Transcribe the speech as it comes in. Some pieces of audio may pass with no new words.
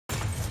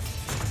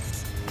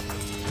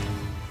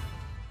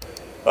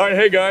All right,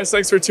 hey guys,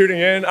 thanks for tuning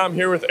in. I'm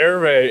here with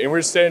Herve, and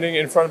we're standing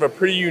in front of a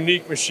pretty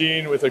unique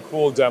machine with a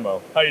cool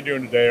demo. How you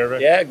doing today,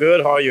 Herve? Yeah,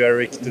 good. How are you,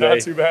 Eric, today?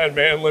 Not too bad,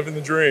 man. Living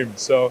the dream.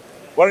 So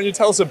why don't you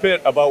tell us a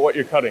bit about what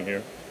you're cutting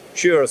here?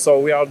 Sure. So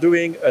we are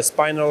doing a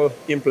spinal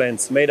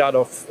implants made out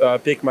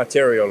of pig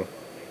material.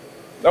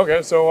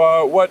 Okay,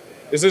 so what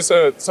is this?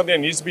 Something that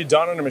needs to be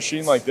done on a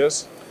machine like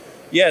this?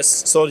 Yes.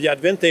 So the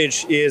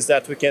advantage is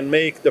that we can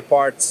make the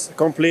parts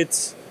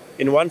complete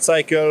in one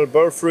cycle,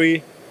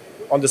 burr-free,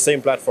 on the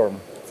same platform.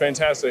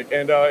 Fantastic.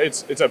 And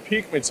it's a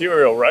PEEK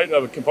material, right?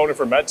 A component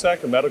for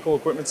medtech, a medical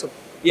equipment provider?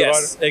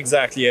 Yes,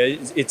 exactly.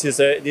 It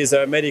is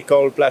a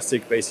medical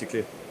plastic,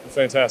 basically.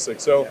 Fantastic.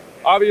 So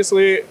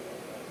obviously,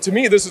 to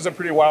me, this is a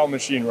pretty wild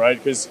machine, right?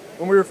 Because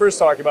when we were first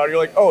talking about it,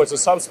 you're like, oh, it's a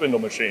sub-spindle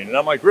machine. And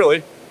I'm like,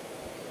 really?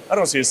 I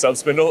don't see a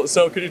sub-spindle.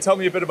 So could you tell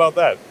me a bit about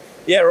that?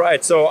 Yeah,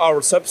 right. So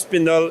our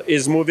sub-spindle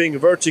is moving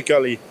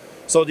vertically.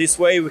 So this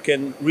way we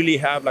can really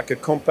have like a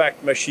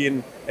compact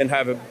machine and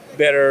have a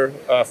better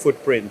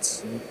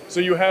footprint.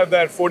 So you have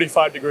that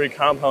 45-degree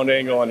compound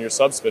angle on your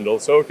sub-spindle,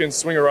 so it can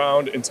swing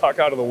around and tuck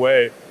out of the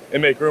way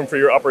and make room for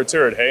your upper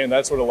turret, hey? And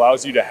that's what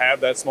allows you to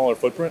have that smaller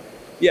footprint?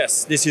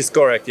 Yes, this is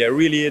correct. Yeah,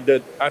 really,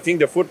 I think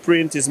the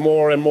footprint is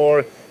more and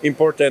more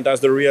important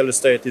as the real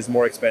estate is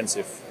more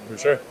expensive. For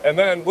sure. And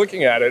then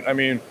looking at it, I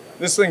mean,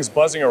 this thing's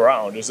buzzing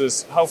around. Is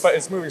this, how fast,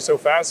 it's moving so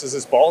fast, is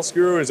this ball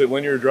screw, is it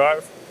linear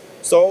drive?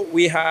 So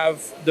we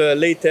have the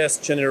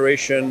latest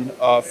generation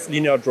of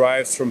linear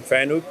drives from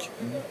FANUC.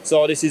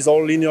 So this is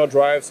all linear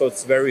drive, so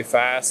it's very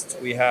fast.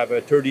 We have a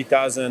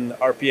 30,000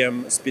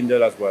 RPM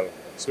spindle as well.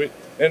 Sweet.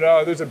 And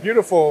there's a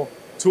beautiful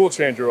tool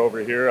changer over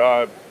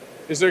here.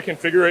 Is there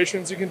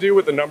configurations you can do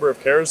with the number of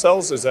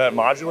carousels? Is that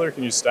modular?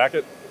 Can you stack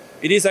it?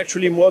 It is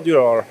actually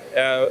modular.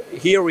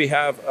 Here we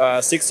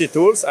have 60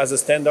 tools as a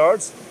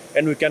standard,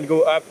 and we can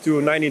go up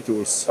to 90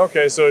 tools.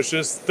 Okay, so it's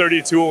just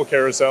 30 tool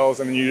carousels,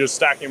 and then you just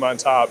stack them on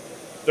top,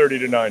 30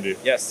 to 90.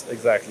 Yes,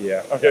 exactly,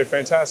 yeah. Okay,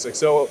 fantastic.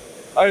 So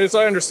as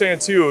I understand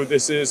too,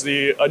 this is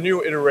a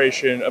new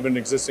iteration of an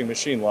existing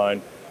machine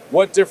line.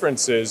 What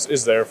differences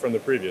is there from the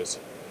previous?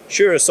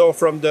 Sure, so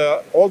from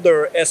the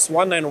older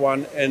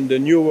S191 and the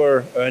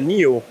newer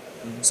Neo,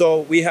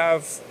 so we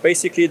have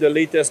basically the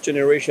latest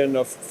generation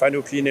of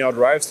FANUC linear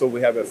drive, so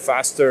we have a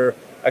faster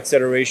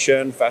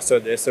acceleration, faster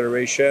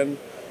deceleration.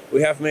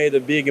 We have made a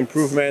big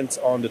improvement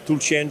on the tool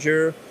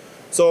changer.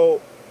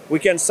 So we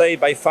can say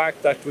by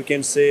fact that we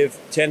can save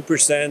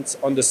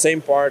 10% on the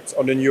same parts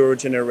on the newer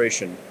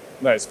generation.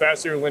 Nice,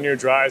 faster linear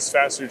drives,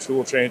 faster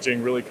tool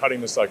changing, really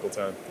cutting the cycle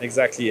time.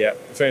 Exactly, yeah.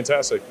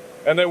 Fantastic.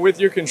 And then with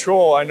your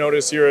control, I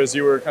noticed here as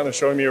you were kind of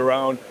showing me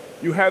around,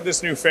 you have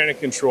this new FANUC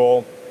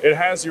control. It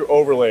has your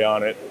overlay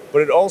on it,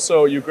 but it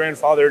also, you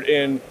grandfathered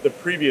in the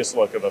previous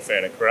look of a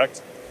FANUC,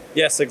 correct?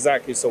 Yes,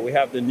 exactly. So we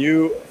have the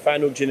new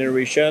FANUC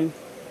generation,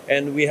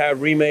 and we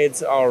have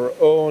remade our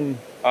own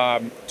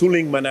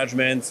tooling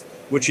management,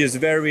 which is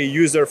very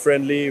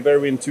user-friendly,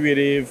 very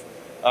intuitive,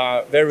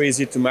 very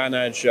easy to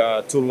manage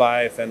tool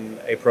life and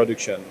a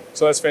production.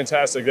 So that's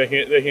fantastic. They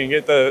can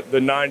get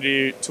the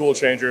 90 tool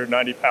changer,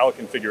 90 pallet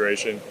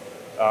configuration,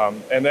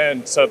 and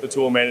then set up the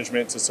tool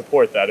management to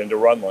support that and to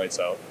run lights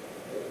out.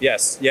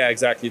 Yes, yeah,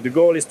 exactly. The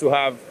goal is to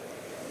have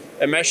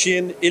a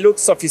machine. It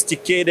looks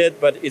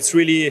sophisticated, but it's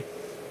really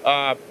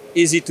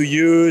easy to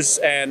use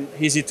and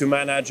easy to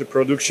manage a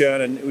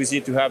production and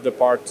easy to have the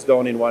parts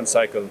done in one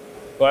cycle.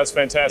 Well, that's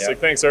fantastic.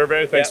 Yeah. Thanks,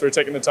 Herve. Thanks for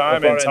taking the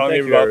time and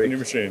telling me about the new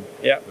machine.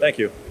 Yeah, thank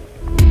you.